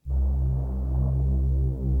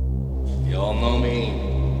all know me,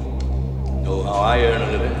 know how I earn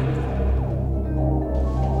a living.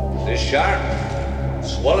 This shark,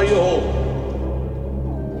 swallow you whole.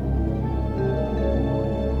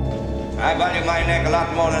 I value my neck a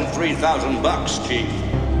lot more than $3,000, Chief.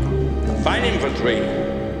 Find him for 3,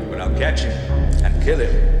 but I'll catch him and kill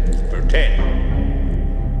him for 10.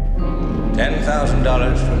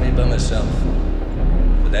 $10,000 for me by myself.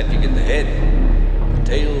 For that you get the head, the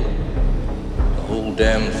tail, the whole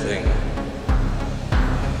damn thing.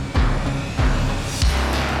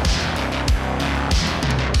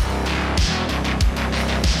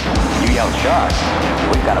 You yell shark,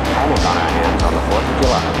 we've got a panic on our hands on the 4th of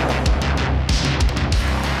July.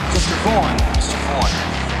 Mr. Vaughn,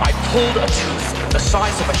 I pulled a tooth the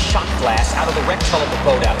size of a shot glass out of the wrecked hull of the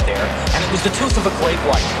boat out there, and it was the tooth of a great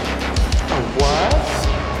white. A what?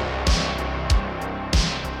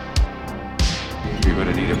 You're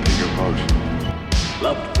gonna need a bigger boat.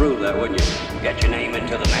 Love to prove that, wouldn't you? Get your name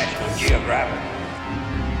into the National Geographic.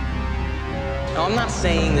 Now, I'm not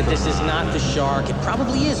saying that this is not the shark. It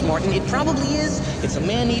probably is, Martin. It probably is. It's a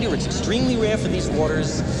man-eater. It's extremely rare for these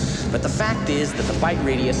waters. But the fact is that the bite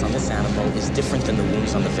radius on this animal is different than the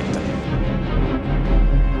wounds on the victim.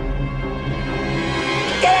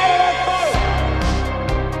 Get out of that boat!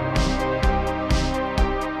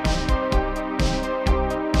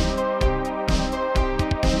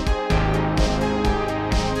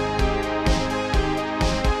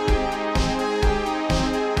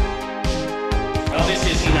 Well, this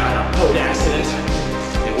is not a boat accident.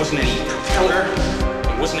 There wasn't any propeller.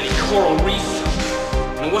 There wasn't any coral reef.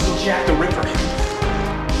 And it wasn't Jack the Ripper.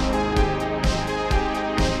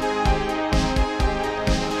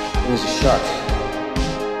 It was a shark.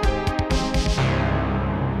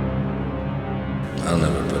 I'll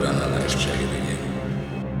never put on a nice jacket again.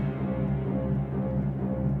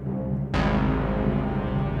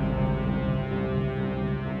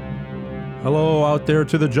 Hello out there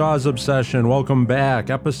to the Jaws Obsession. Welcome back.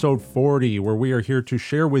 Episode 40, where we are here to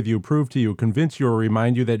share with you, prove to you, convince you, or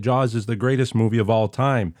remind you that Jaws is the greatest movie of all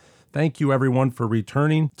time. Thank you, everyone, for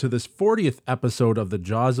returning to this 40th episode of the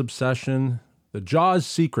Jaws Obsession. The Jaws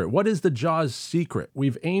Secret. What is the Jaws Secret?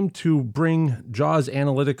 We've aimed to bring Jaws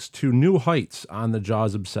analytics to new heights on the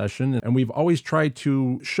Jaws Obsession, and we've always tried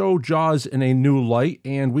to show Jaws in a new light,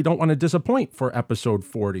 and we don't want to disappoint for episode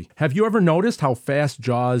 40. Have you ever noticed how fast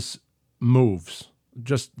Jaws moves?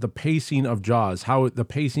 Just the pacing of Jaws, how the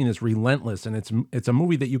pacing is relentless, and it's a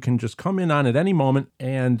movie that you can just come in on at any moment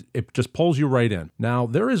and it just pulls you right in. Now,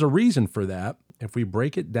 there is a reason for that. If we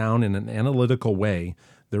break it down in an analytical way,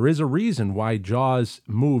 there is a reason why Jaws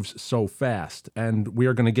moves so fast, and we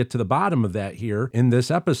are going to get to the bottom of that here in this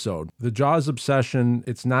episode. The Jaws Obsession,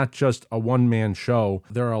 it's not just a one-man show.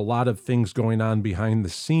 There are a lot of things going on behind the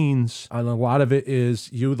scenes, and a lot of it is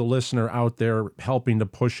you, the listener out there, helping to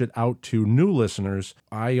push it out to new listeners.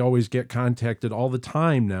 I always get contacted all the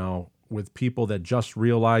time now with people that just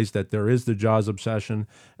realize that there is the Jaws Obsession,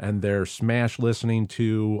 and they're smash listening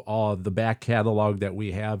to all of the back catalog that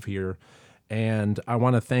we have here. And I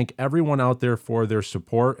want to thank everyone out there for their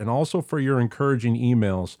support and also for your encouraging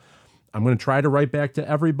emails. I'm going to try to write back to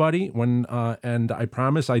everybody and I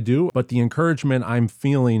promise I do. But the encouragement I'm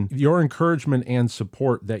feeling, your encouragement and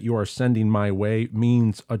support that you are sending my way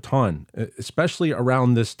means a ton, especially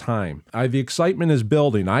around this time. The excitement is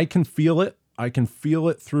building. I can feel it. I can feel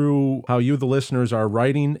it through how you, the listeners, are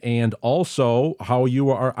writing, and also how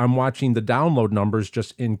I'm watching the download numbers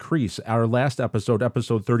just increase. Our last episode,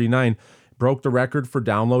 episode 39, broke the record for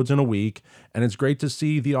downloads in a week, and it's great to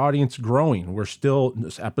see the audience growing. We're still,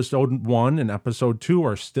 episode 1 and episode 2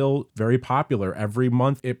 are still very popular. Every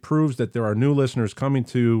month, it proves that there are new listeners coming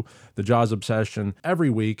to the Jaws Obsession every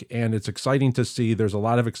week, and it's exciting to see. There's a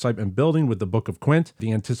lot of excitement building with the Book of Quint.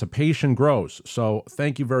 The anticipation grows. So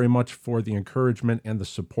thank you very much for the encouragement and the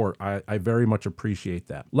support. I very much appreciate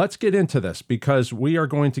that. Let's get into this, because we are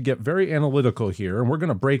going to get very analytical here, and we're going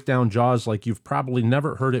to break down Jaws like you've probably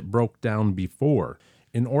never heard it broke down before.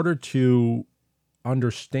 In order to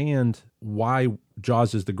understand why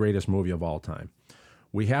Jaws is the greatest movie of all time,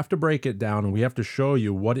 we have to break it down, and we have to show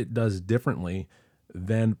you what it does differently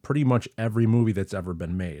than pretty much every movie that's ever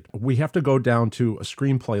been made. We have to go down to a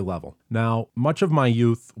screenplay level. Now, much of my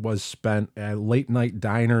youth was spent at late night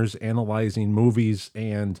diners analyzing movies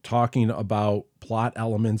and talking about plot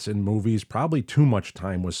elements in movies. Probably too much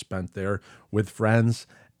time was spent there with friends,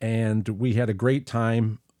 and we had a great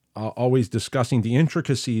time always discussing the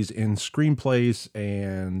intricacies in screenplays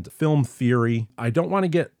and film theory. I don't want to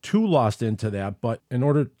get too lost into that, but in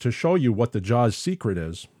order to show you what the Jaws secret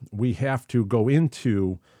is, we have to go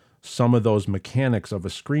into some of those mechanics of a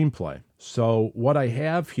screenplay. So what I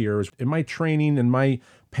have here is, in my training and my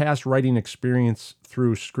past writing experience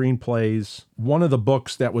through screenplays, one of the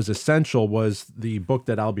books that was essential was the book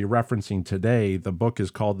that I'll be referencing today. The book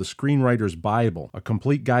is called The Screenwriter's Bible, A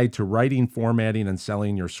Complete Guide to Writing, Formatting, and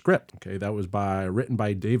Selling Your Script. Okay, that was written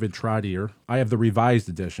by David Trottier. I have the revised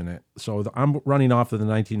edition, so I'm running off of the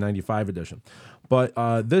 1995 edition. But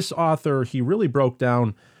this author, he really broke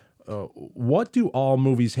down what do all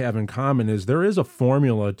movies have in common is there is a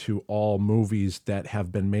formula to all movies that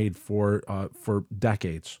have been made for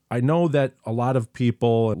decades. I know that a lot of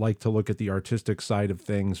people like to look at the artistic side of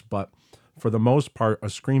things, but for the most part, a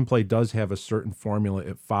screenplay does have a certain formula.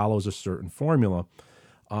 It follows a certain formula.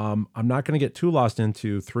 I'm not going to get too lost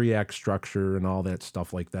into 3-act structure and all that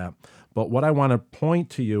stuff like that. But what I want to point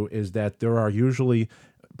to you is that there are usually,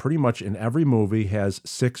 pretty much in every movie, has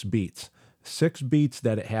 6 beats. 6 beats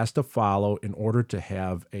that it has to follow in order to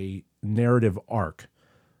have a narrative arc,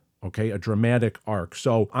 okay, a dramatic arc.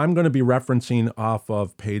 So I'm going to be referencing off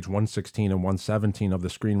of page 116 and 117 of the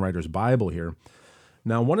Screenwriter's Bible here.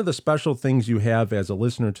 Now, one of the special things you have as a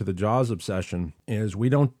listener to the Jaws Obsession is we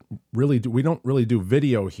don't really do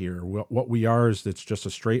video here. What we are is it's just a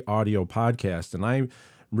straight audio podcast, and I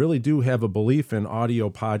really do have a belief in audio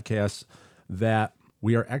podcasts that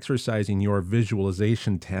we are exercising your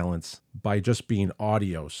visualization talents by just being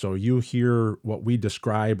audio. So you hear what we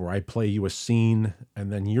describe, or I play you a scene,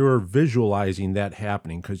 and then you're visualizing that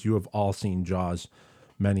happening because you have all seen Jaws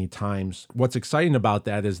many times. What's exciting about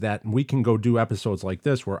that is that we can go do episodes like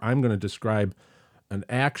this where I'm going to describe an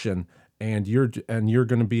action and you're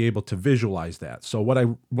going to be able to visualize that. So what I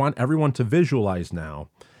want everyone to visualize now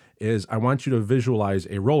is I want you to visualize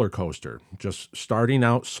a roller coaster, just starting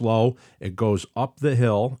out slow. It goes up the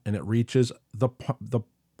hill and it reaches the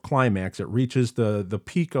climax. It reaches the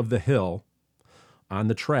peak of the hill on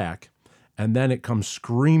the track, and then it comes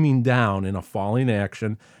screaming down in a falling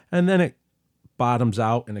action, and then it bottoms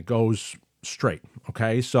out and it goes straight.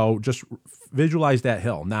 Okay, so just visualize that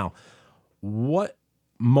hill. Now, what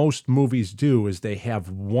most movies do is they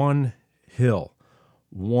have one hill,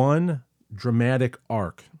 one dramatic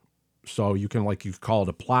arc. So you can, like, you call it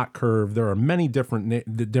a plot curve. There are many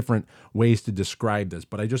different ways to describe this,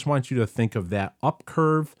 but I just want you to think of that up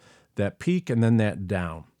curve, that peak, and then that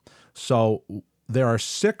down. So there are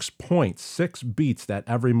 6 points, 6 beats that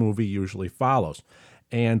every movie usually follows.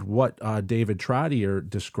 And what David Trottier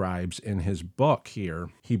describes in his book here,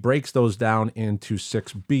 he breaks those down into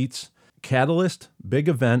 6 beats: catalyst, big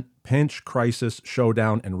event, pinch, crisis,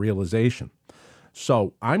 showdown, and realization.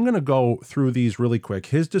 So I'm going to go through these really quick,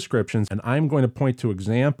 his descriptions, and I'm going to point to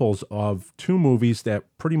examples of 2 movies that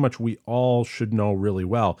pretty much we all should know really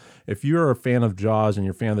well. If you're a fan of Jaws and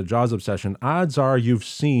you're a fan of the Jaws Obsession, odds are you've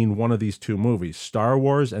seen one of these 2 movies, Star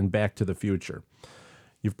Wars and Back to the Future.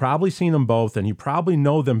 You've probably seen them both, and you probably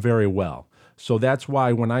know them very well. So that's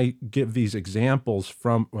why when I give these examples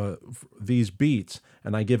from these beats,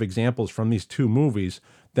 and I give examples from these 2 movies,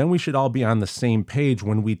 then we should all be on the same page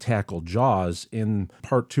when we tackle Jaws in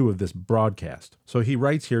part 2 of this broadcast. So he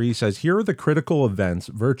writes here, he says, here are the critical events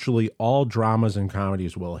virtually all dramas and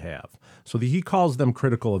comedies will have. So he calls them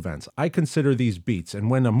critical events. I consider these beats. And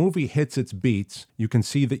when a movie hits its beats, you can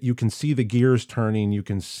see the gears turning, you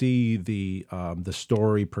can see the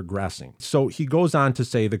story progressing. So he goes on to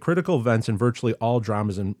say the critical events in virtually all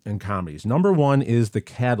dramas and comedies. Number 1 is the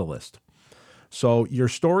catalyst. So your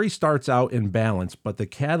story starts out in balance, but the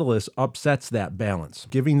catalyst upsets that balance,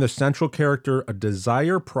 giving the central character a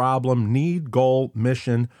desire, problem, need, goal,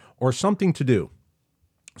 mission, or something to do.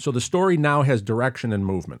 So the story now has direction and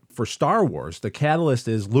movement. For Star Wars, the catalyst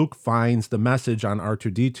is Luke finds the message on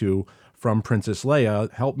R2-D2 from Princess Leia,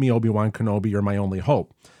 "Help me, Obi-Wan Kenobi, you're my only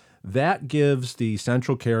hope." That gives the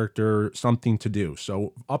central character something to do.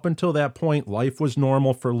 So up until that point, life was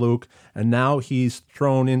normal for Luke, and now he's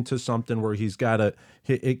thrown into something where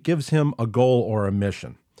it gives him a goal or a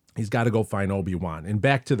mission. He's got to go find Obi-Wan. In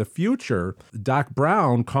Back to the Future, Doc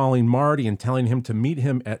Brown calling Marty and telling him to meet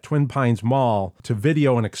him at Twin Pines Mall to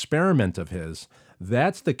video an experiment of his,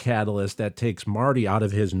 that's the catalyst that takes Marty out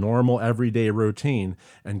of his normal everyday routine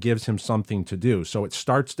and gives him something to do. So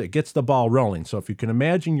it gets the ball rolling. So if you can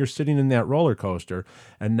imagine you're sitting in that roller coaster,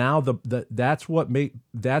 and now that's what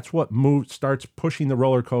starts pushing the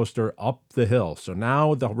roller coaster up the hill. So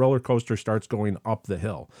now the roller coaster starts going up the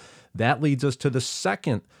hill. That leads us to the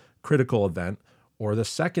second critical event, or the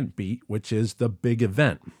second beat, which is the big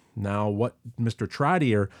event. Now, what Mr.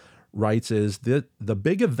 Trottier writes is that the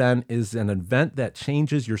big event is an event that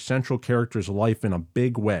changes your central character's life in a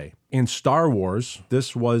big way. In Star Wars,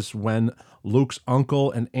 this was when Luke's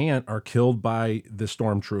uncle and aunt are killed by the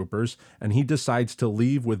stormtroopers, and he decides to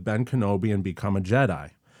leave with Ben Kenobi and become a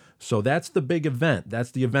Jedi. So that's the big event.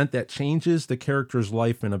 That's the event that changes the character's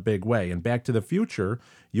life in a big way. And Back to the Future,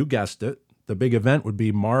 you guessed it, the big event would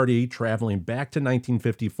be Marty traveling back to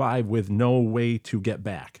 1955 with no way to get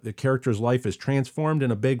back. The character's life is transformed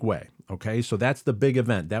in a big way. Okay, so that's the big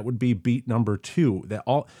event. That would be beat number 2.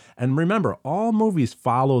 And remember, all movies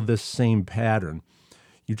follow this same pattern.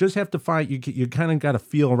 You just have to find, you kind of got to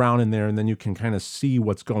feel around in there, and then you can kind of see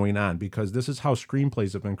what's going on, because this is how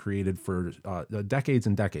screenplays have been created for decades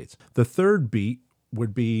and decades. The third beat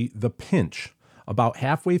would be the pinch. About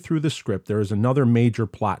halfway through the script, there is another major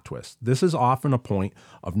plot twist. This is often a point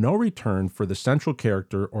of no return for the central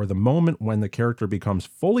character, or the moment when the character becomes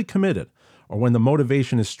fully committed, or when the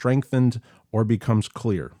motivation is strengthened or becomes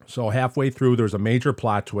clear. So halfway through, there's a major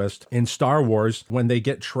plot twist. In Star Wars, when they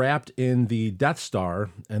get trapped in the Death Star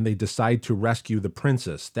and they decide to rescue the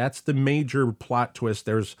princess, that's the major plot twist.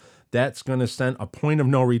 That's going to send a point of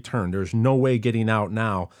no return. There's no way getting out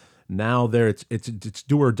now. Now it's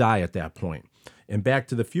do or die at that point. In Back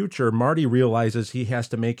to the Future, Marty realizes he has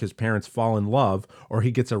to make his parents fall in love, or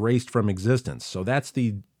he gets erased from existence. So that's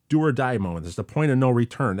the do or die moment. It's the point of no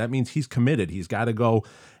return. That means he's committed. He's got to go,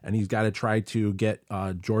 and he's got to try to get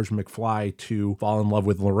George McFly to fall in love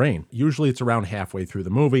with Lorraine. Usually it's around halfway through the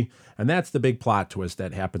movie, and that's the big plot twist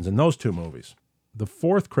that happens in those two movies. The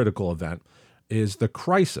fourth critical event is the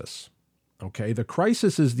crisis. Okay, the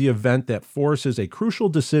crisis is the event that forces a crucial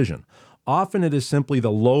decision. Often it is simply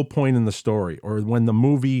the low point in the story, or when the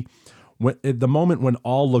moment when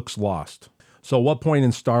all looks lost. So what point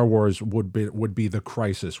in Star Wars would be the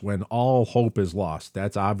crisis, when all hope is lost?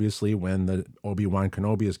 That's obviously when the Obi-Wan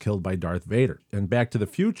Kenobi is killed by Darth Vader. And Back to the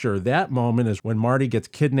Future, that moment is when Marty gets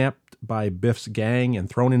kidnapped by Biff's gang and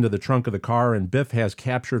thrown into the trunk of the car, and Biff has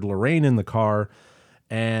captured Lorraine in the car.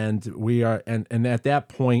 And and at that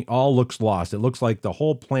point, all looks lost. It looks like the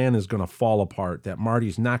whole plan is going to fall apart, that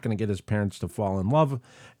Marty's not going to get his parents to fall in love,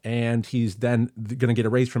 and he's then going to get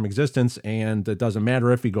erased from existence, and it doesn't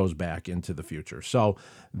matter if he goes back into the future. So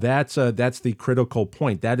that's the critical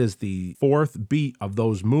point. That is the fourth beat of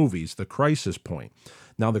those movies, the crisis point.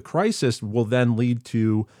 Now, the crisis will then lead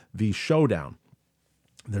to the showdown.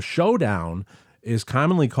 The showdown is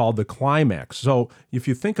commonly called the climax. So if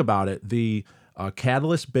you think about it, the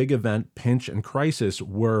catalyst, big event, pinch, and crisis,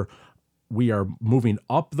 we are moving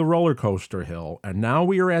up the roller coaster hill, and now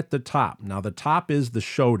we are at the top. Now the top is the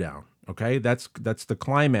showdown. Okay, that's the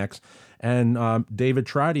climax. And David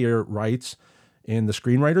Trottier writes in the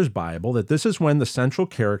Screenwriter's Bible that this is when the central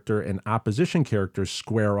character and opposition characters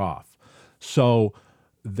square off. So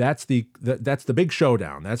that's the big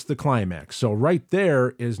showdown. That's the climax. So right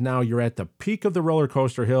there is, now you're at the peak of the roller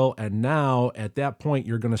coaster hill, and now at that point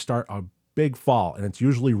you're going to start a big fall, and it's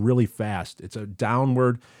usually really fast. It's a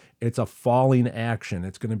downward, it's a falling action.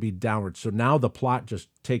 It's going to be downward. So now the plot just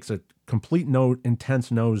takes a complete intense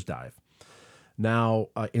nosedive. Now,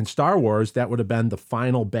 in Star Wars, that would have been the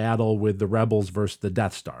final battle with the Rebels versus the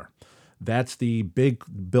Death Star. That's the big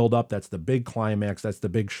build-up. That's the big climax. That's the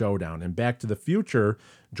big showdown. And Back to the Future,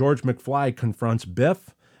 George McFly confronts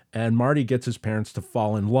Biff, and Marty gets his parents to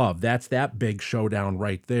fall in love. That's that big showdown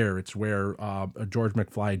right there. It's where George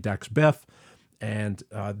McFly decks Biff, and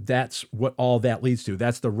that's what all that leads to.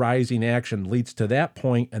 That's the rising action leads to that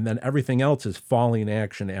point, and then everything else is falling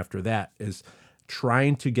action after that, is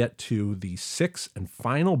trying to get to the sixth and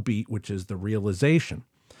final beat, which is the realization.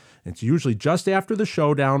 It's usually just after the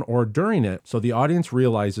showdown or during it, so the audience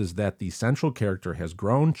realizes that the central character has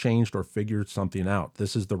grown, changed, or figured something out.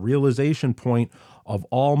 This is the realization point of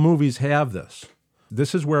all movies have this.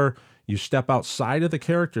 This is where you step outside of the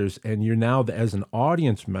characters, and you're now, as an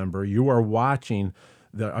audience member, you are watching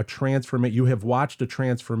a transformation. You have watched a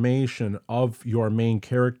transformation of your main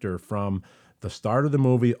character from the start of the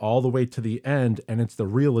movie all the way to the end, and it's the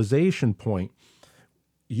realization point.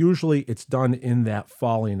 Usually it's done in that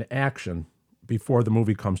falling action before the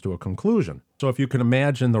movie comes to a conclusion. So if you can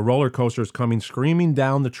imagine, the roller coaster is coming screaming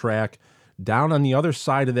down the track, down on the other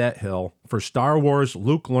side of that hill. For Star Wars,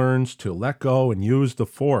 Luke learns to let go and use the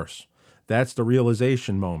Force. That's the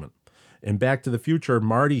realization moment. In Back to the Future,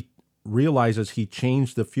 Marty realizes he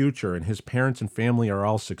changed the future and his parents and family are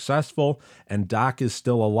all successful and Doc is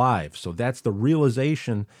still alive. So that's the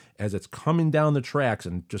realization as it's coming down the tracks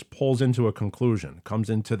and just pulls into a conclusion, comes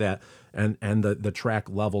into that, and the track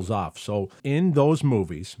levels off. So in those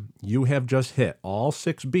movies, you have just hit all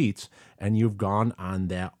 6 beats and you've gone on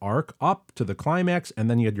that arc up to the climax, and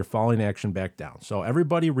then you had your falling action back down. So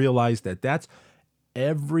everybody realized that that's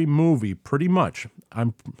every movie pretty much.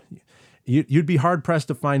 You'd be hard-pressed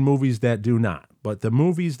to find movies that do not. But the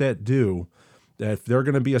movies that do, that if they're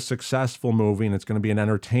going to be a successful movie and it's going to be an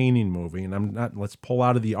entertaining movie, and let's pull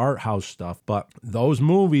out of the art house stuff, but those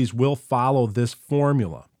movies will follow this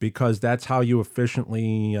formula because that's how you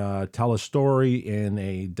efficiently tell a story in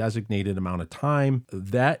a designated amount of time.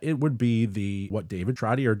 That it would be what David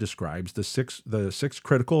Trottier describes, the six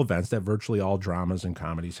critical events that virtually all dramas and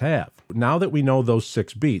comedies have. Now that we know those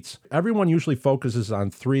 6 beats, everyone usually focuses on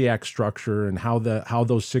 3-act structure and how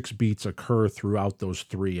those 6 beats occur throughout those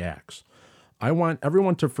 3 acts. I want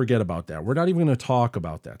everyone to forget about that. We're not even going to talk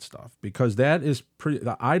about that stuff because that is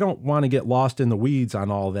I don't want to get lost in the weeds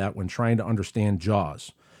on all that when trying to understand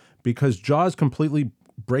Jaws, because Jaws completely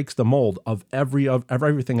breaks the mold of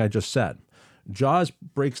everything I just said. Jaws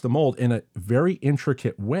breaks the mold in a very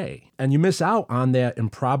intricate way, and you miss out on that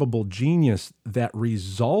improbable genius that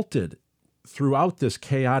resulted throughout this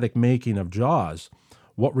chaotic making of Jaws.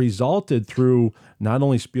 What resulted through not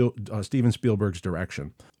only Steven Spielberg's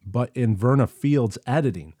direction, but in Verna Fields'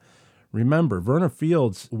 editing. Remember, Verna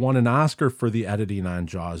Fields won an Oscar for the editing on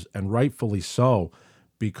Jaws, and rightfully so,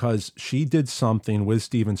 because she did something with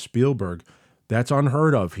Steven Spielberg that's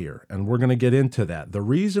unheard of here, and we're going to get into that. The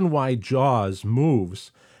reason why Jaws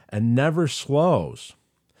moves and never slows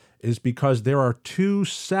is because there are 2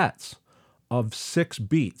 sets of 6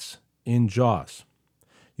 beats in Jaws.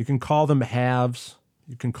 You can call them halves.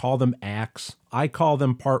 You can call them acts. I call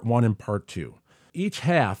them part 1 and part 2. Each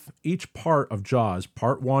part of Jaws,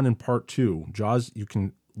 part 1 and part 2, Jaws, you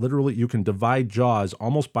can divide Jaws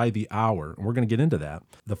almost by the hour, and we're going to get into that.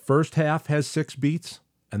 The first half has 6 beats,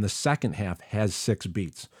 and the second half has 6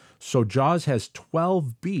 beats. So Jaws has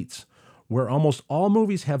 12 beats, where almost all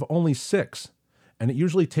movies have only 6, and it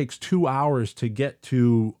usually takes 2 hours to get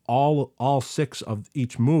to all 6 of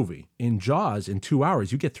each movie. In Jaws, in 2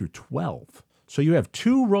 hours, you get through 12. So you have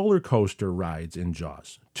 2 roller coaster rides in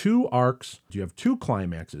Jaws, 2 arcs, you have 2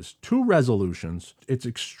 climaxes, 2 resolutions. It's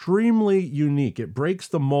extremely unique. It breaks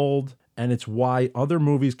the mold, and it's why other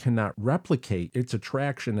movies cannot replicate its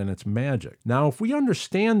attraction and its magic. Now, if we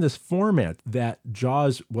understand this format that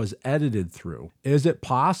Jaws was edited through, is it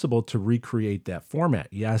possible to recreate that format?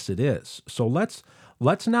 Yes, it is. So let's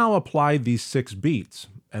now apply these 6 beats,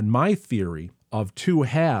 and my theory of 2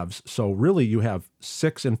 halves. So really you have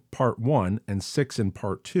 6 in part 1 and 6 in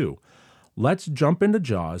part 2. Let's jump into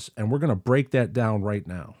Jaws, and we're going to break that down right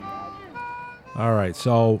now. All right,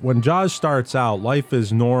 so when Jaws starts out, life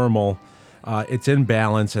is normal. It's in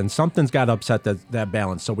balance, and something's got to upset that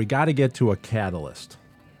balance. So we got to get to a catalyst.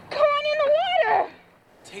 Come on in the water!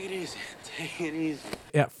 Take it easy. Take it easy.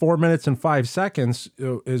 At 4 minutes and 5 seconds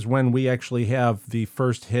is when we actually have the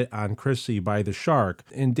first hit on Chrissy by the shark.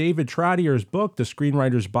 In David Trottier's book, The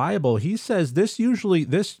Screenwriter's Bible, he says this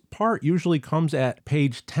part usually comes at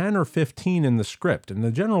page 10 or 15 in the script. And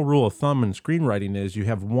the general rule of thumb in screenwriting is you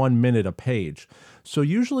have 1 minute a page. So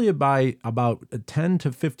usually by about 10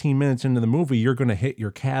 to 15 minutes into the movie, you're going to hit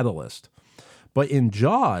your catalyst. But in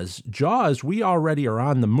Jaws, we already are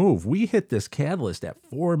on the move. We hit this catalyst at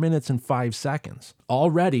 4 minutes and 5 seconds.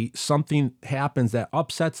 Already something happens that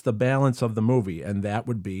upsets the balance of the movie, and that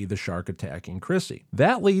would be the shark attacking Chrissy.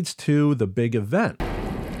 That leads to the big event.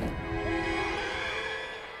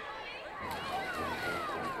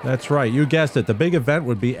 That's right, you guessed it. The big event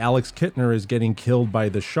would be Alex Kittner is getting killed by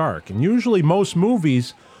the shark. And usually most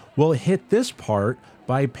movies will hit this part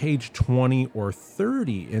by page 20 or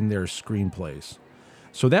 30 in their screenplays.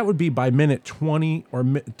 So that would be by minute 20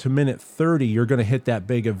 to minute 30, you're going to hit that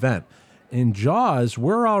big event. In Jaws,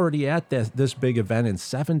 we're already at this big event in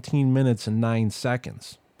 17 minutes and 9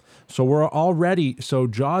 seconds. So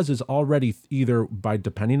Jaws is already either,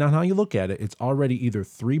 depending on how you look at it, it's already either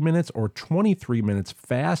 3 minutes or 23 minutes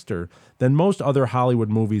faster than most other Hollywood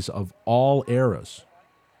movies of all eras.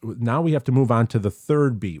 Now we have to move on to the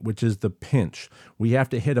third beat, which is the pinch. We have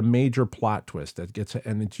to hit a major plot twist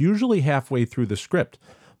and it's usually halfway through the script.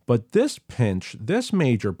 But this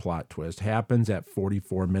major plot twist happens at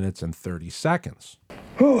 44 minutes and 30 seconds.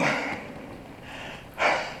 Whew.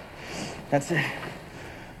 That's it.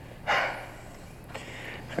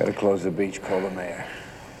 Gotta close the beach, call the mayor.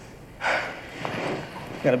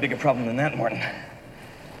 Got a bigger problem than that, Martin.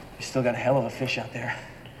 You still got a hell of a fish out there.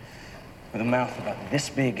 with a mouth about this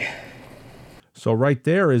big. So right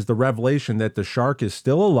there is the revelation that the shark is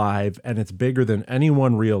still alive and it's bigger than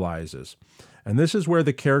anyone realizes. And this is where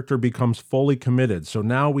the character becomes fully committed. So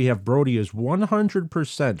now we have Brody is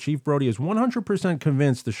 100%, Chief Brody is 100%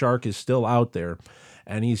 convinced the shark is still out there.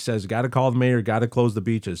 And he says, got to call the mayor, got to close the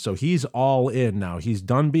beaches. So he's all in now. He's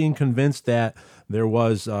done being convinced that there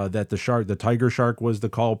was, that the tiger shark was the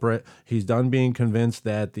culprit. He's done being convinced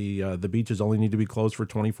that the beaches only need to be closed for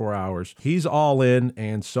 24 hours. He's all in,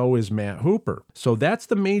 and so is Matt Hooper. So that's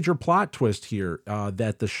the major plot twist here,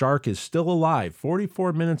 that the shark is still alive,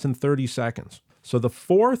 44 minutes and 30 seconds. So the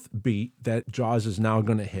fourth beat that Jaws is now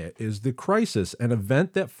going to hit is the crisis, an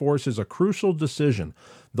event that forces a crucial decision,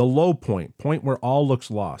 the low point where all looks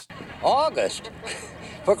lost. August?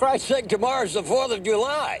 For Christ's sake, tomorrow's the 4th of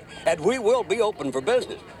July, and we will be open for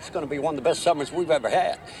business. It's going to be one of the best summers we've ever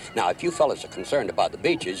had. Now, if you fellas are concerned about the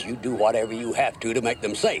beaches, you do whatever you have to make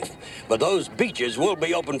them safe. But those beaches will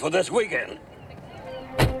be open for this weekend.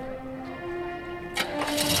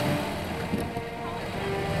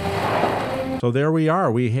 So there we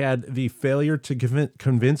are. We had the failure to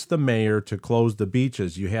convince the mayor to close the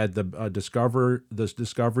beaches. You had the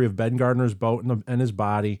discovery of Ben Gardner's boat and his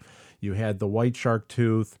body. You had the white shark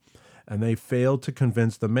tooth, and they failed to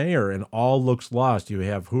convince the mayor, and all looks lost. You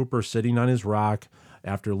have Hooper sitting on his rock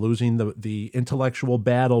after losing the intellectual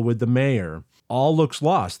battle with the mayor. All looks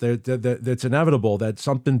lost. It's inevitable that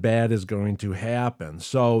something bad is going to happen.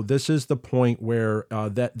 So this is the point where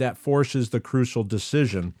that forces the crucial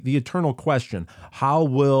decision, the eternal question: how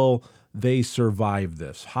will they survive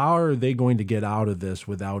this? How are they going to get out of this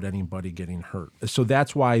without anybody getting hurt? So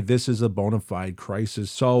that's why this is a bona fide crisis.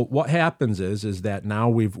 So what happens is that now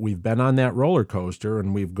we've been on that roller coaster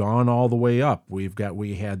and we've gone all the way up. We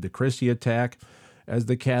had the Chrissy attack as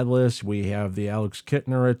the catalyst. We have the Alex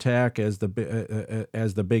Kittner attack as the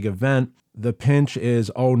big event. The pinch is,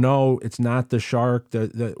 oh no, it's not the shark.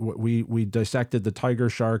 We dissected the tiger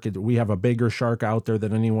shark. We have a bigger shark out there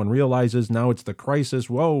than anyone realizes. Now it's the crisis.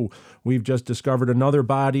 Whoa, we've just discovered another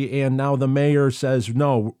body, and now the mayor says,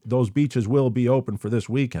 no, those beaches will be open for this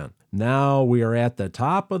weekend. Now we are at the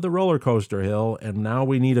top of the roller coaster hill, and now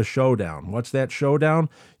we need a showdown. What's that showdown?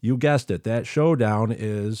 You guessed it. That showdown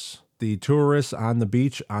is the tourists on the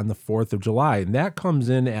beach on the 4th of July. And that comes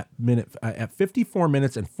in at 54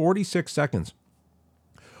 minutes and 46 seconds,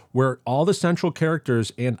 where all the central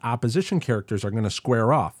characters and opposition characters are going to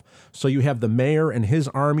square off. So you have the mayor and his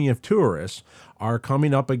army of tourists are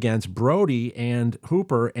coming up against Brody and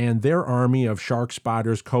Hooper and their army of shark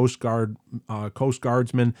spotters, Coast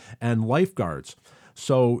Guardsmen, and lifeguards.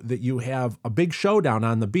 So that you have a big showdown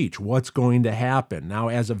on the beach. What's going to happen? Now,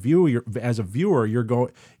 as a viewer,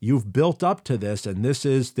 you've built up to this, and this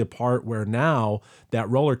is the part where now that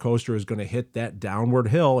roller coaster is going to hit that downward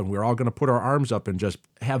hill, and we're all going to put our arms up and just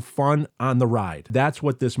have fun on the ride. That's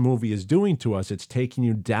what this movie is doing to us. It's taking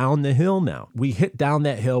you down the hill now. We hit down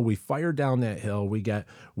that hill. We fire down that hill.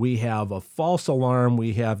 We have a false alarm.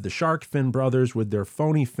 We have the Shark Fin brothers with their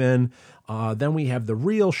phony fin. Then we have the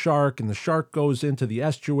real shark, and the shark goes into the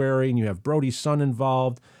estuary, and you have Brody's son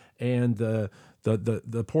involved, and the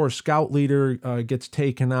poor scout leader gets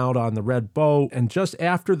taken out on the red boat. And just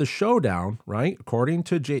after the showdown, right, according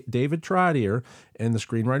to David Trottier in the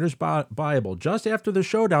Screenwriter's Bible, just after the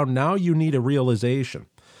showdown, now you need a realization.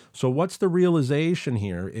 So what's the realization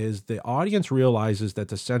here is the audience realizes that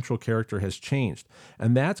the central character has changed.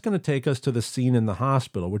 And that's going to take us to the scene in the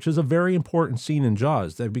hospital, which is a very important scene in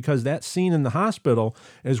Jaws, because that scene in the hospital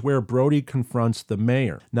is where Brody confronts the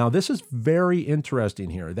mayor. Now, this is very interesting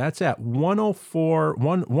here. That's at 1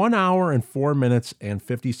 hour and 4 minutes and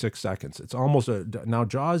 56 seconds. It's almost now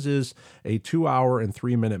Jaws is a 2 hour and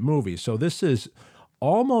 3 minute movie. So this is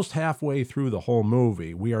almost halfway through the whole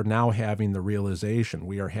movie. We are now having the realization.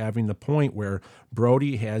 We are having the point where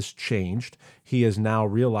Brody has changed. He has now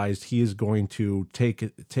realized he is going to take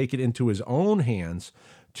it into his own hands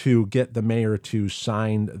to get the mayor to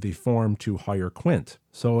sign the form to hire Quint.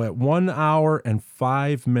 So at 1 hour and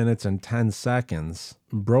 5 minutes and 10 seconds,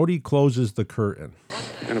 Brody closes the curtain.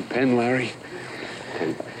 Got a pen, Larry?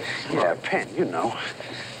 Pen. Yeah, a pen, you know.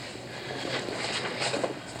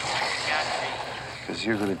 Because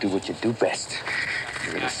you're going to do what you do best.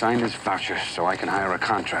 You're going to sign this voucher so I can hire a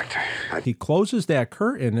contractor. He closes that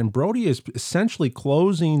curtain, and Brody is essentially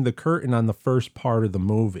closing the curtain on the first part of the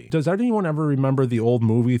movie. Does anyone ever remember the old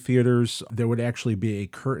movie theaters? There would actually be a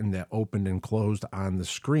curtain that opened and closed on the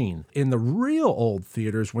screen. In the real old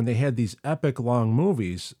theaters, when they had these epic long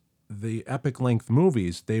movies, the epic length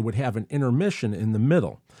movies, they would have an intermission in the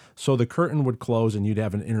middle. So the curtain would close and you'd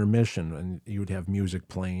have an intermission and you would have music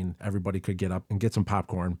playing. Everybody could get up and get some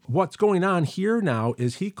popcorn. What's going on here now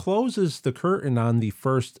is he closes the curtain on the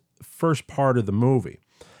first part of the movie.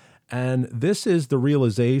 And this is the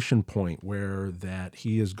realization point where that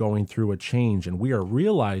he is going through a change, and we are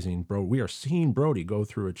realizing, we are seeing Brody go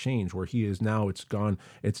through a change where he is now, it's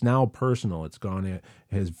now personal. It's gone,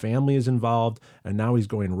 his family is involved, and now he's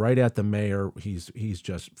going right at the mayor. He's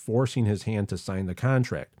just forcing his hand to sign the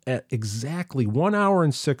contract. At exactly 1 hour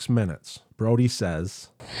and 6 minutes, Brody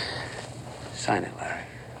says, Sign it, Larry.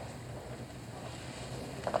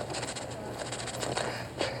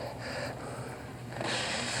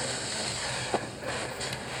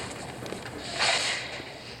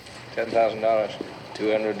 $10,000,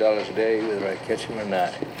 $200 a day, whether I catch him or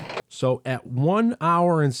not. So at 1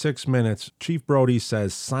 hour and 6 minutes, Chief Brody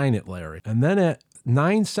says, sign it, Larry. And then at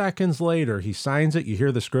 9 seconds later, he signs it. You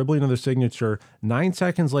hear the scribbling of the signature. 9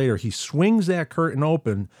 seconds later, he swings that curtain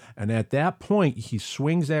open. And at that point, he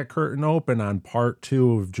swings that curtain open on part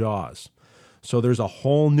 2 of Jaws. So there's a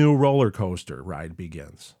whole new roller coaster ride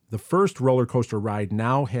begins. The first roller coaster ride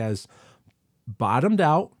now has bottomed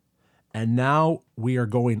out. And now we are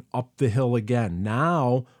going up the hill again.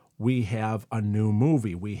 Now we have a new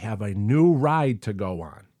movie. We have a new ride to go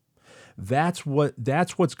on. That's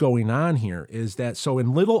what's going on here, is that so in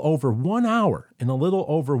a little over 1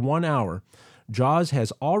 hour, Jaws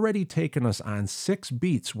has already taken us on 6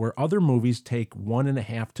 beats where other movies take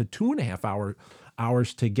 1.5 to 2.5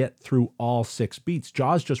 hours to get through all 6 beats.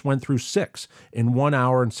 Jaws just went through 6 in 1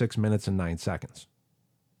 hour and 6 minutes and 9 seconds.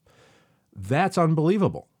 That's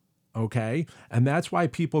unbelievable. Okay. And that's why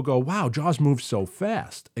people go, wow, Jaws moves so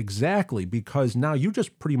fast. Exactly. Because now you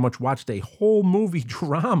just pretty much watched a whole movie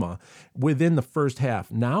drama within the first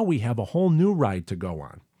half. Now we have a whole new ride to go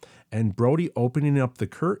on. And Brody opening up the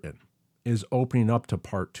curtain is opening up to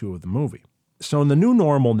part 2 of the movie. So the new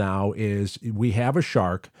normal now is we have a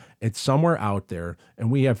shark, it's somewhere out there,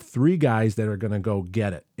 and we have 3 guys that are going to go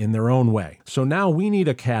get it in their own way. So now we need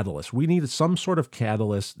a catalyst. We need some sort of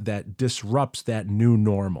catalyst that disrupts that new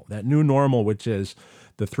normal. That new normal, which is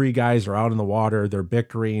the 3 guys are out in the water, they're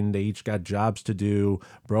bickering, they each got jobs to do.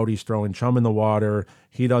 Brody's throwing chum in the water.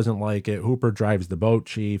 He doesn't like it. Hooper drives the boat,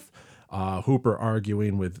 Chief. Hooper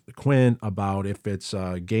arguing with Quint about if it's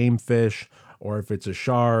a game fish or if it's a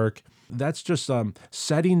shark. That's just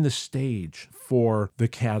setting the stage for the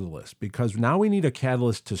catalyst, because now we need a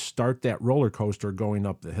catalyst to start that roller coaster going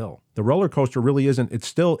up the hill. The roller coaster really isn't, it's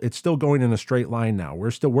still going in a straight line now.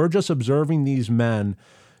 We're just observing these men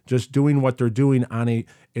just doing what they're doing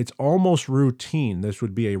it's almost routine. This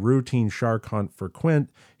would be a routine shark hunt for Quint.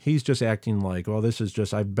 He's just acting like, well, this is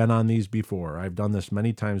just, I've been on these before. I've done this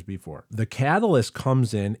many times before. The catalyst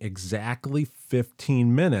comes in exactly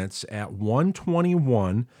 15 minutes at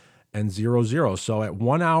 1:21 and 00. So at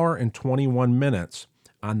 1 hour and 21 minutes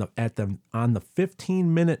on the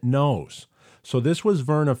 15-minute nose. So this was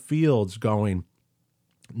Verna Fields going,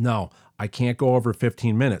 no, I can't go over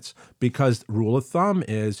 15 minutes, because rule of thumb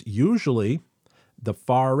is usually the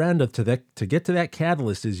far end to get to that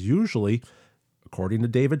catalyst is usually, according to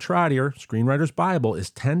David Trottier, Screenwriter's Bible,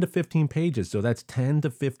 is 10 to 15 pages. So that's 10 to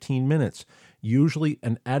 15 minutes. Usually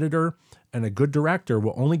an editor and a good director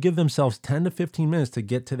will only give themselves 10 to 15 minutes to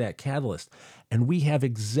get to that catalyst. And we have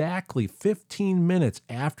exactly 15 minutes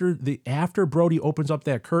after Brody opens up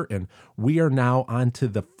that curtain, we are now onto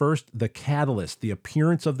the catalyst, the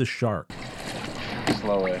appearance of the shark.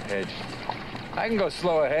 Slow ahead. I can go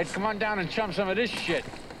slow ahead. Come on down and chum some of this shit.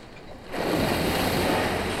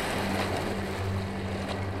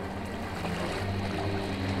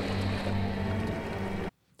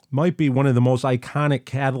 Might be one of the most iconic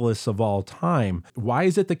catalysts of all time. Why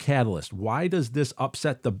is it the catalyst? Why does this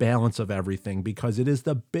upset the balance of everything? Because it is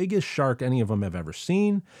the biggest shark any of them have ever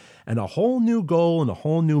seen, and a whole new goal and a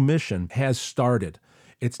whole new mission has started.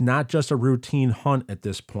 It's not just a routine hunt at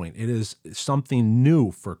this point. It is something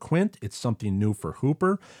new for Quint. It's something new for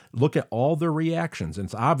Hooper. Look at all their reactions. And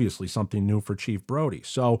it's obviously something new for Chief Brody.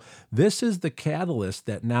 So this is the catalyst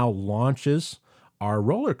that now launches our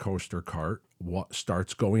roller coaster cart, what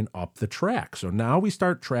starts going up the track. So now we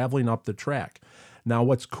start traveling up the track. Now,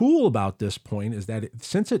 what's cool about this point is that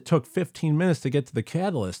since it took 15 minutes to get to the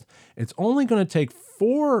catalyst, it's only going to take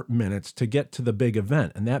 4 minutes to get to the big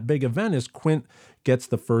event. And that big event is Quint gets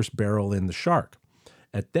the first barrel in the shark.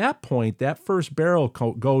 At that point, that first barrel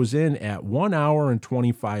goes in at 1 hour and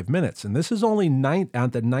 25 minutes. And this is only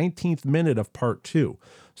at the 19th minute of part 2.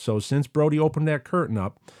 So since Brody opened that curtain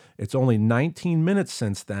up, It's only 19 minutes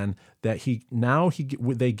since then that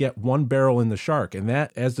they get one barrel in the shark. And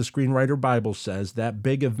that, as the Screenwriter Bible says, that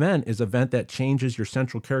big event is an event that changes your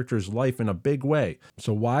central character's life in a big way.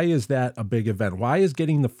 So why is that a big event? Why is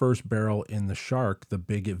getting the first barrel in the shark the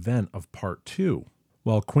big event of part 2?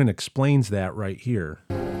 Well, Quint explains that right here.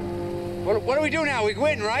 What do we do now? We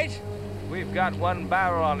quitting, right? We've got one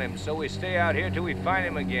barrel on him, so we stay out here till we find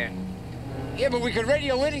him again. Yeah, but we could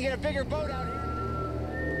radio in and get a bigger boat out here.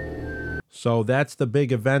 So that's the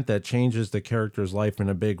big event that changes the character's life in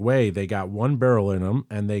a big way. They got one barrel in them,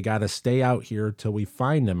 and they got to stay out here till we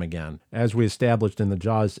find them again. As we established in the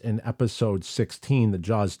Jaws, in episode 16, the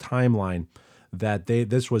Jaws timeline, that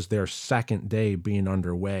this was their second day being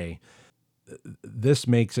underway. This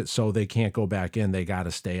makes it so they can't go back in. They got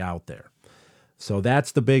to stay out there. So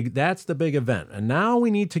that's the big event. And now we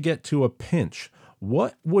need to get to a pinch.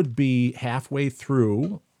 What would be halfway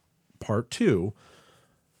through part 2?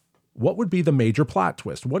 What would be the major plot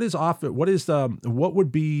twist? What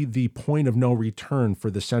would be the point of no return for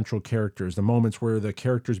the central characters, the moments where the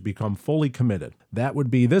characters become fully committed? That would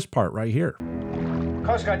be this part right here.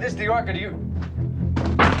 Coast Guard, this is the Orca. Do you...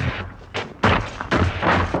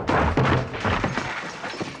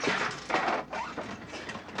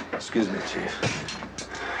 Excuse me, Chief.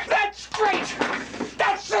 That's great!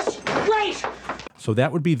 That's just great! So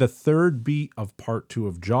that would be the third beat of part 2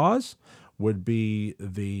 of Jaws, would be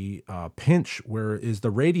the pinch where is the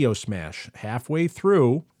radio smash. Halfway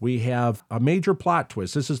through, we have a major plot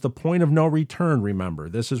twist. This is the point of no return, remember.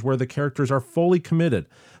 This is where the characters are fully committed.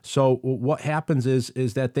 So what happens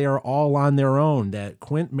is that they are all on their own, that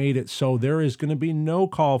Quint made it so there is going to be no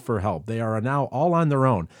call for help. They are now all on their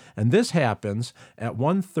own. And this happens at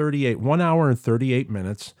 1 hour and 38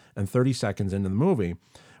 minutes and 30 seconds into the movie,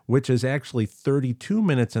 which is actually 32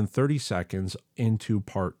 minutes and 30 seconds into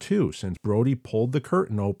part 2, since Brody pulled the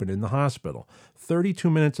curtain open in the hospital. 32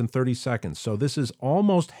 minutes and 30 seconds. So this is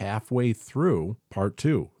almost halfway through part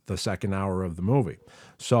 2, the second hour of the movie.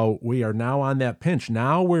 So we are now on that pinch.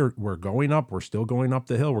 Now we're going up. We're still going up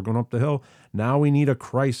the hill. We're going up the hill. Now we need a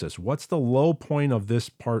crisis. What's the low point of this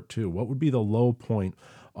part 2? What would be the low point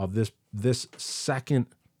of this second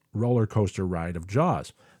roller coaster ride of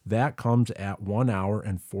Jaws? That comes at 1 hour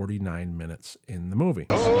and 49 minutes in the movie.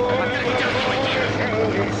 All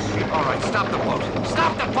right, stop the boat.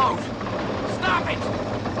 Stop the boat! Stop it!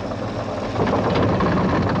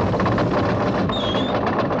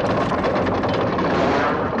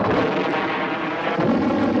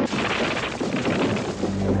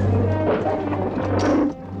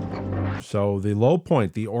 So the low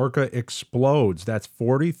point, the Orca explodes. That's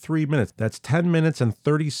 43 minutes. That's 10 minutes and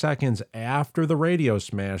 30 seconds after the radio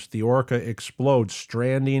smash. The Orca explodes,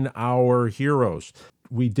 stranding our heroes.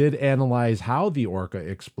 We did analyze how the Orca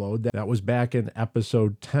exploded. That was back in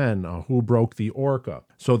episode 10, Who Broke the Orca?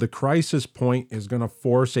 So the crisis point is going to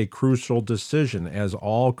force a crucial decision, as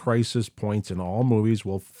all crisis points in all movies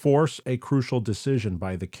will force a crucial decision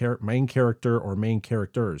by the main character or main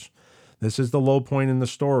characters. This is the low point in the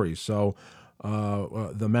story. So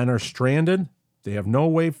the men are stranded. They have no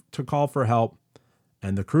way to call for help.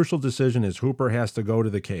 And the crucial decision is Hooper has to go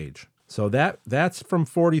to the cage. So that's the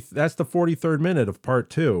 43rd minute of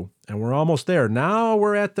part 2. And we're almost there. Now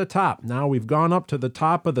we're at the top. Now we've gone up to the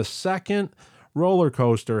top of the second roller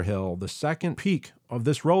coaster hill, the second peak of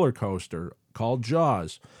this roller coaster called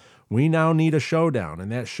Jaws. We now need a showdown, and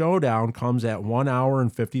that showdown comes at 1 hour and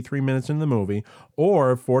 53 minutes in the movie,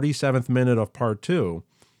 or 47th minute of part 2.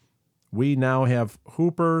 We now have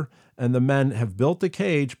Hooper and the men have built the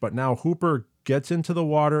cage, but now Hooper gets into the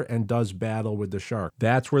water and does battle with the shark.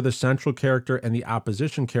 That's where the central character and the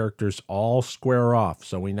opposition characters all square off.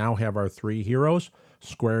 So we now have our 3 heroes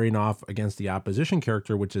squaring off against the opposition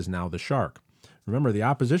character, which is now the shark. Remember, the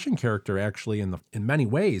opposition character actually in many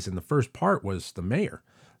ways in the first part was the mayor.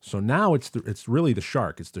 So now it's really the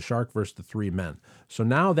shark. It's the shark versus the 3 men. So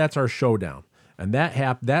now that's our showdown. And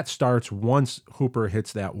that starts once Hooper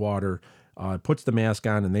hits that water, puts the mask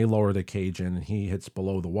on, and they lower the cage in, and he hits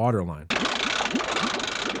below the water line.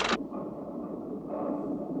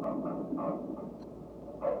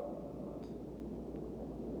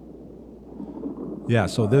 Yeah,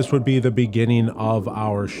 so this would be the beginning of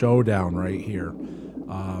our showdown right here.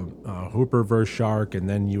 Hooper versus shark, and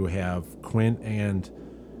then you have Quint and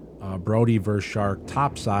Brody versus shark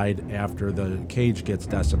topside after the cage gets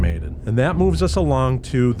decimated. And that moves us along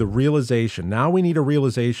to the realization. Now we need a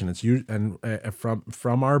realization.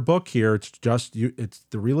 From our book here, it's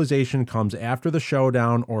the realization comes after the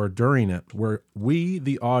showdown or during it, where we,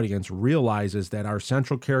 the audience, realizes that our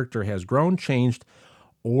central character has grown, changed,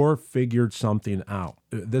 or figured something out.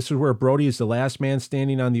 This is where Brody is the last man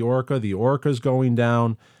standing on the orca. The orca's going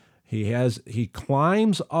down. He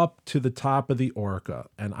climbs up to the top of the orca,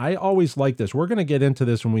 and I always like this. We're going to get into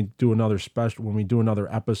this when we do another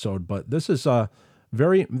episode, but this was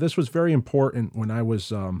very important when I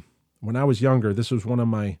was younger. This was one of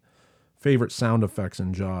my favorite sound effects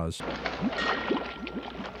in Jaws.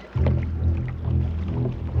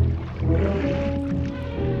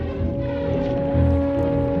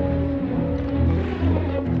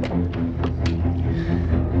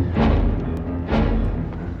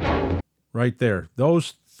 Right there.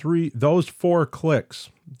 Those 4 clicks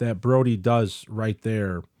that Brody does right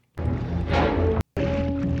there.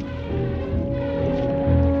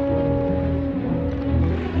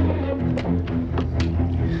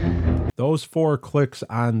 Those 4 clicks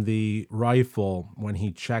on the rifle when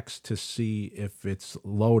he checks to see if it's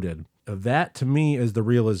loaded. That to me is the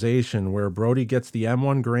realization where Brody gets the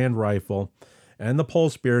M1 Garand rifle and the pole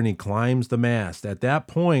spear, and he climbs the mast. At that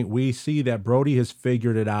point, we see that Brody has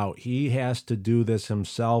figured it out. He has to do this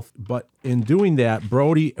himself. But in doing that,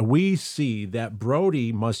 we see that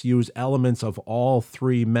Brody must use elements of all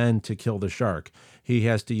 3 men to kill the shark. He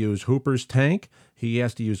has to use Hooper's tank, he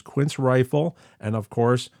has to use Quint's rifle, and of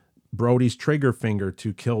course, Brody's trigger finger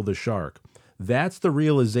to kill the shark. That's the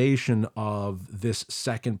realization of this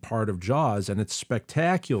second part of Jaws, and it's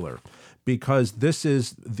spectacular because this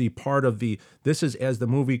is as the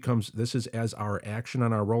movie comes, this is as our action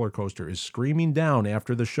on our roller coaster is screaming down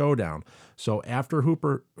after the showdown. So after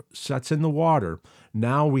Hooper sets in the water,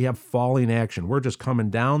 now we have falling action. We're just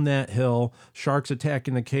coming down that hill, sharks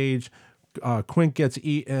attacking the cage, Quint gets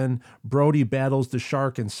eaten, Brody battles the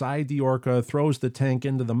shark inside the orca, throws the tank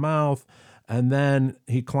into the mouth, and then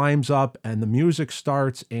he climbs up and the music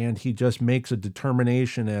starts and he just makes a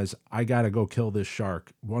determination as, I got to go kill this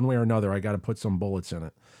shark. One way or another, I got to put some bullets in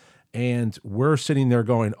it. And we're sitting there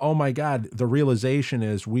going, oh my God, the realization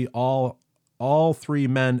is all 3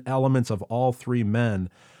 men, elements of all 3 men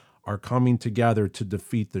are coming together to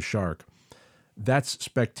defeat the shark. That's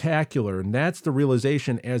spectacular. And that's the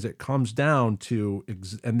realization as it comes down to,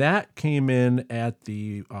 and that came in at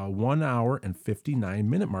the 1 hour and 59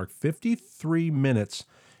 minute mark, 53 minutes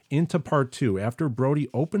into part 2. After Brody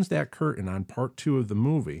opens that curtain on part 2 of the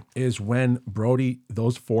movie is when Brody,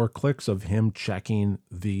 those 4 clicks of him checking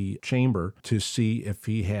the chamber to see if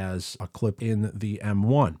he has a clip in the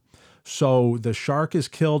M1. So the shark is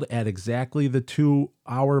killed at exactly the 2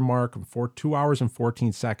 hour mark for 2 hours and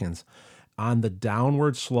 14 seconds. On the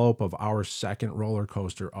downward slope of our second roller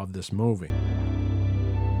coaster of this movie.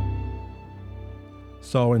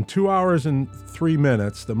 So in 2 hours and 3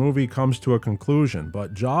 minutes, the movie comes to a conclusion,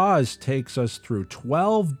 but Jaws takes us through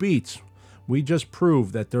 12 beats. We just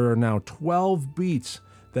proved that there are now 12 beats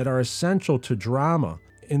that are essential to drama.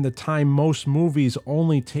 In the time most movies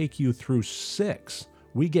only take you through 6,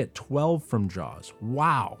 we get 12 from Jaws.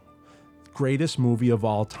 Wow. Greatest movie of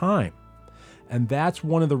all time. And that's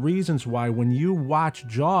one of the reasons why when you watch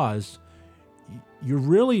Jaws, you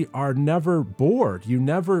really are never bored. You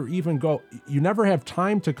never have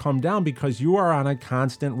time to come down because you are on a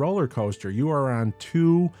constant roller coaster. You are on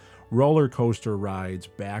 2 roller coaster rides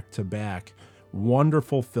back to back.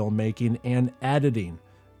 Wonderful filmmaking and editing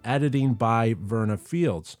by Verna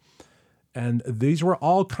Fields. And these were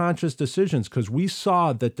all conscious decisions because we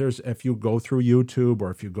saw that if you go through YouTube or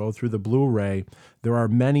if you go through the Blu-ray, there are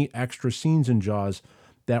many extra scenes in Jaws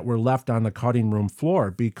that were left on the cutting room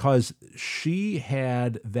floor because she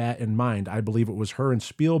had that in mind. I believe it was her and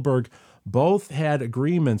Spielberg both had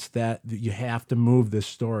agreements that you have to move this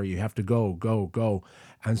story. You have to go.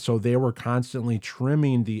 And so they were constantly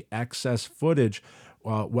trimming the excess footage,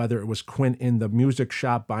 whether it was Quint in the music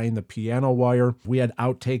shop buying the piano wire. We had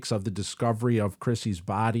outtakes of the discovery of Chrissy's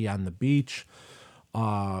body on the beach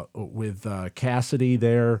with Cassidy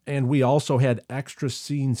there. And we also had extra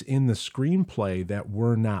scenes in the screenplay that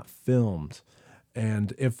were not filmed.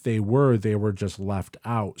 And if they were just left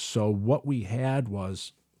out. So what we had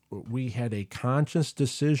was, we had a conscious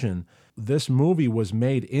decision. This movie was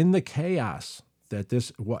made in the chaos.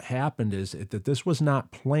 What happened is that this was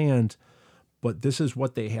not planned, but this is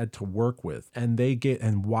what they had to work with. And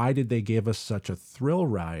why did they give us such a thrill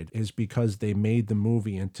ride is because they made the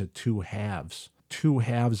movie into 2 halves. 2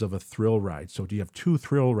 halves of a thrill ride. So you have 2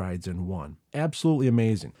 thrill rides in one. Absolutely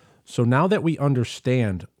amazing. So now that we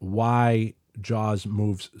understand why Jaws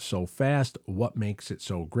moves so fast, what makes it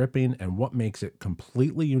so gripping, and what makes it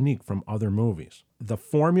completely unique from other movies. The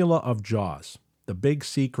formula of Jaws, the big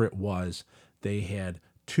secret was they had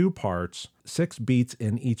 2 parts, 6 beats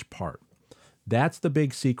in each part. That's the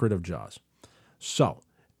big secret of Jaws. So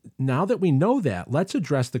now that we know that, let's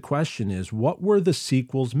address the question is, what were the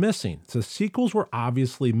sequels missing? The sequels were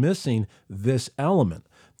obviously missing this element.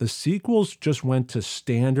 The sequels just went to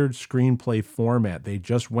standard screenplay format. They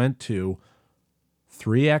just went to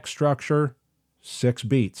 3-act structure, 6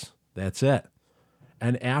 beats. That's it.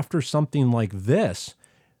 And after something like this,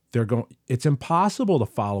 it's impossible to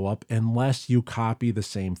follow up unless you copy the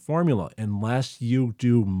same formula, unless you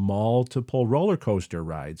do multiple roller coaster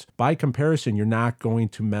rides. By comparison, you're not going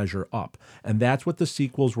to measure up. And that's what the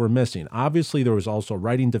sequels were missing. Obviously, there was also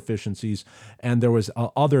writing deficiencies, and there were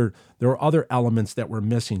other elements that were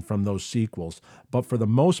missing from those sequels. But for the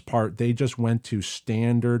most part, they just went to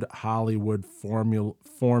standard Hollywood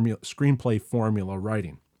screenplay formula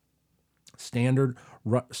writing. Standard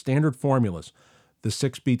formulas. The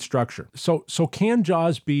 6-beat structure. So can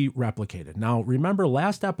Jaws be replicated? Now, remember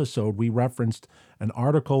last episode, we referenced an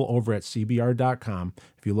article over at CBR.com.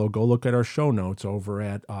 If you go look at our show notes over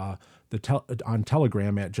at on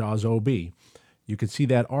Telegram at JawsOB, you could see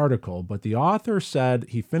that article. But the author said,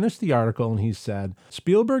 he finished the article and he said,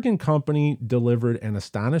 Spielberg and company delivered an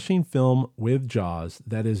astonishing film with Jaws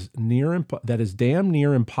that is damn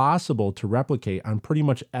near impossible to replicate on pretty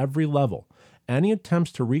much every level. Any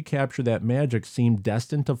attempts to recapture that magic seem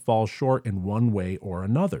destined to fall short in one way or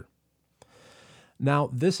another. Now,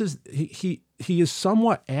 this is he is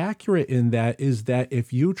somewhat accurate in that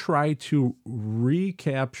if you try to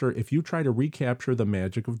recapture the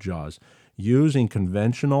magic of Jaws using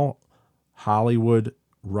conventional Hollywood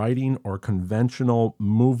writing or conventional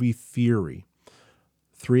movie theory,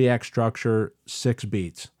 3-act structure, 6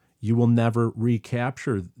 beats, you will never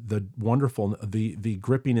recapture the wonderful, the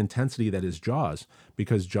gripping intensity that is Jaws,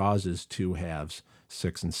 because Jaws is 2 halves,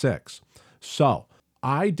 6 and 6. So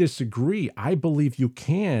I disagree. I believe you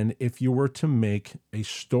can if you were to make a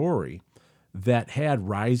story that had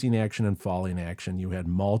rising action and falling action. You had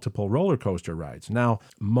multiple roller coaster rides. Now,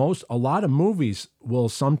 a lot of movies will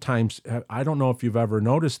sometimes, I don't know if you've ever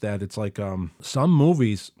noticed that, it's like some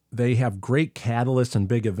movies, they have great catalysts and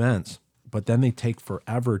big events, but then they take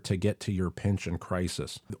forever to get to your pinch and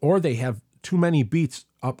crisis. Or they have too many beats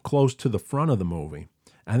up close to the front of the movie,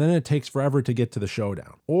 and then it takes forever to get to the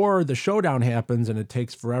showdown. Or the showdown happens and it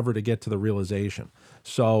takes forever to get to the realization.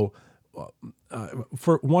 So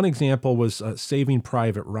for one example was Saving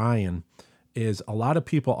Private Ryan. Is a lot of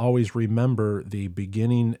people always remember the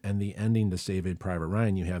beginning and the ending to Saving Private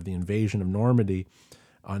Ryan. You have the invasion of Normandy,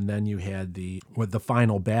 and then you had the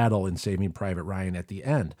final battle in Saving Private Ryan at the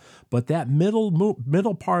end. But that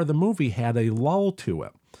middle part of the movie had a lull to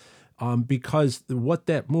it, because what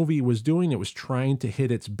that movie was doing, it was trying to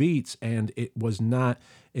hit its beats, and it was not.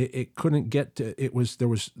 It couldn't get to. It was there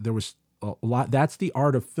was a lot. That's the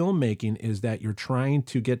art of filmmaking, is that you're trying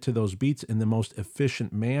to get to those beats in the most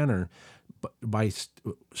efficient manner, by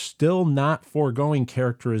still not foregoing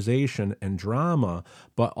characterization and drama,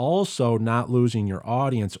 but also not losing your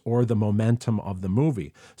audience or the momentum of the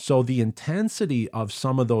movie. So the intensity of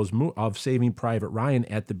some of those of Saving Private Ryan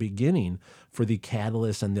at the beginning for the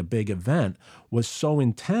catalyst and the big event was so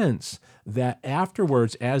intense that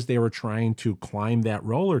afterwards, as they were trying to climb that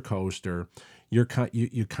roller coaster, you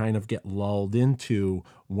kind of get lulled into,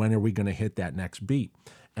 when are we going to hit that next beat?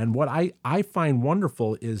 And what I find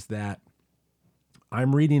wonderful is that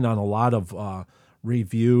I'm reading on a lot of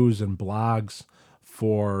reviews and blogs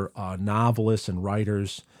for novelists and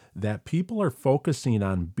writers that people are focusing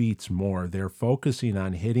on beats more. They're focusing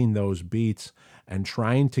on hitting those beats and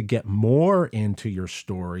trying to get more into your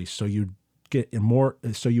story, so you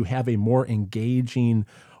have a more engaging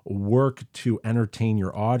work to entertain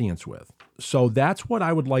your audience with. So that's what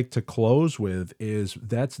I would like to close with.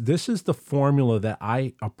 This is the formula that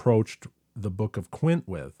I approached the Book of Quint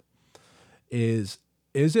with. Is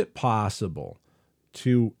it possible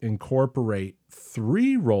to incorporate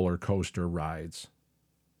 3 roller coaster rides,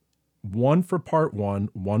 one for part 1,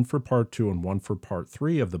 one for part 2, and one for part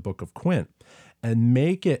 3 of the Book of Quint, and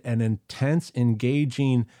make it an intense,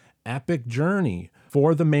 engaging, epic journey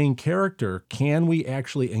for the main character? Can we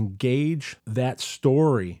actually engage that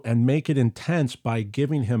story and make it intense by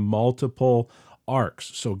giving him multiple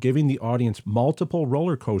arcs? So giving the audience multiple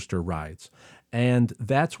roller coaster rides. And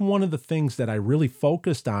that's one of the things that I really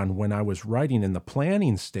focused on when I was writing in the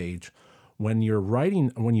planning stage. When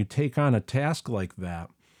you take on a task like that,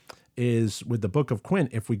 is with the Book of Quint.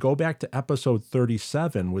 If we go back to episode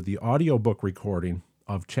 37 with the audiobook recording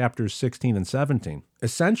of chapters 16 and 17,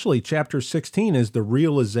 essentially chapter 16 is the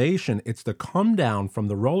realization, it's the come down from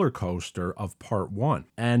the roller coaster of part 1.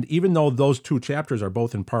 And even though those 2 chapters are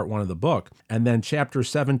both in part 1 of the book, and then chapter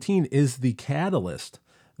 17 is the catalyst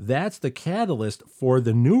that's the catalyst for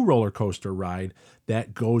the new roller coaster ride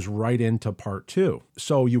that goes right into part 2.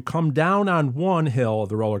 So you come down on one hill of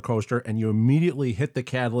the roller coaster and you immediately hit the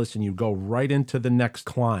catalyst and you go right into the next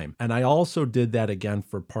climb. And I also did that again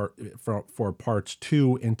for parts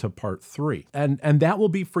 2 into part 3. And that will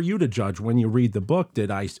be for you to judge when you read the book.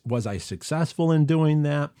 Was I successful in doing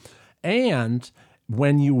that? And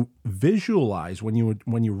when you visualize, when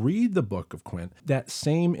you read the Book of Quint, that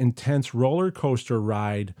same intense roller coaster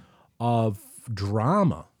ride of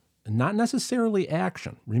drama, not necessarily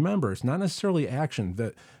action. Remember, it's not necessarily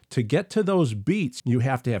action. To get to those beats, you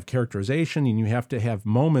have to have characterization and you have to have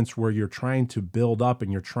moments where you're trying to build up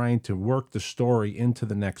and you're trying to work the story into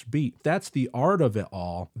the next beat. That's the art of it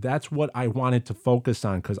all. That's what I wanted to focus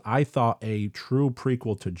on because I thought a true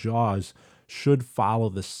prequel to Jaws should follow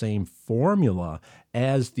the same formula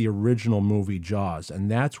as the original movie Jaws.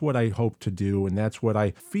 And that's what I hope to do. And that's what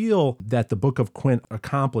I feel that the Book of Quint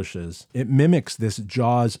accomplishes. It mimics this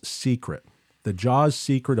Jaws secret, the Jaws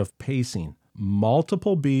secret of pacing.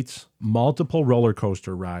 Multiple beats, multiple roller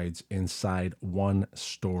coaster rides inside one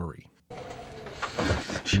story.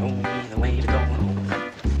 Show me the way to go home.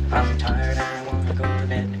 I'm tired, I want to go to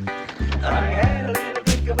bed. I had a little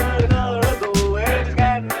think about an hour ago, and it's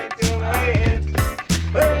got right to my head.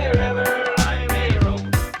 Wherever I may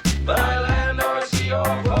roam, by land or sea or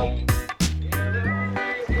home.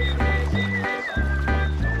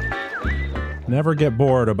 Never get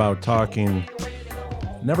bored of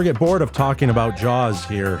talking about Jaws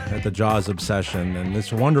here at the Jaws Obsession, and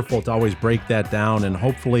it's wonderful to always break that down and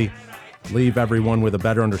hopefully leave everyone with a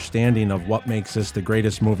better understanding of what makes this the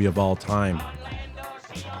greatest movie of all time.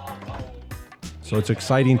 So it's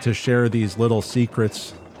exciting to share these little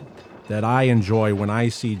secrets that I enjoy when I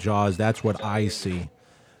see Jaws. That's what I see.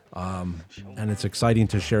 And it's exciting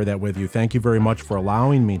to share that with you. Thank you very much for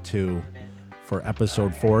allowing me to for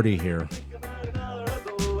episode 40 here.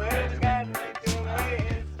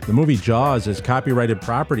 The movie Jaws is copyrighted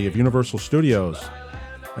property of Universal Studios.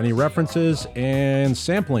 Any references and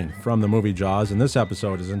sampling from the movie Jaws in this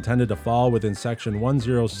episode is intended to fall within Section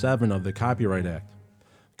 107 of the Copyright Act.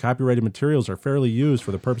 Copyrighted materials are fairly used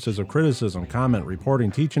for the purposes of criticism, comment, reporting,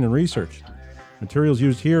 teaching, and research. Materials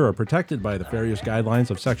used here are protected by the fair use guidelines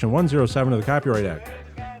of Section 107 of the Copyright Act.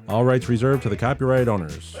 All rights reserved to the copyright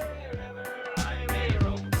owners.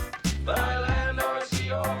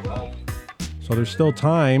 So there's still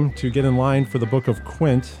time to get in line for the Book of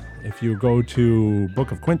Quint. If you go to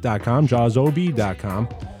bookofquint.com, jawsob.com,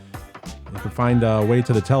 you can find a way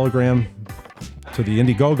to the Telegram, to the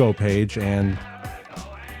Indiegogo page, and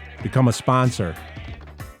become a sponsor.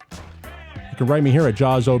 You can write me here at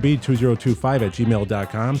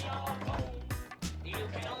jawsob2025@gmail.com.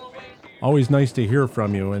 Always nice to hear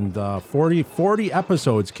from you. And 40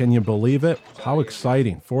 episodes, can you believe it? How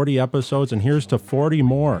exciting. 40 episodes, and here's to 40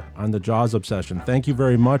 more on the Jaws Obsession. Thank you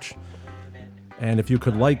very much. And if you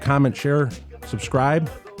could like, comment, share, subscribe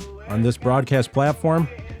on this broadcast platform,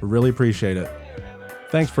 we really appreciate it.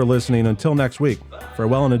 Thanks for listening. Until next week,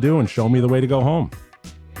 farewell and adieu, and show me the way to go home.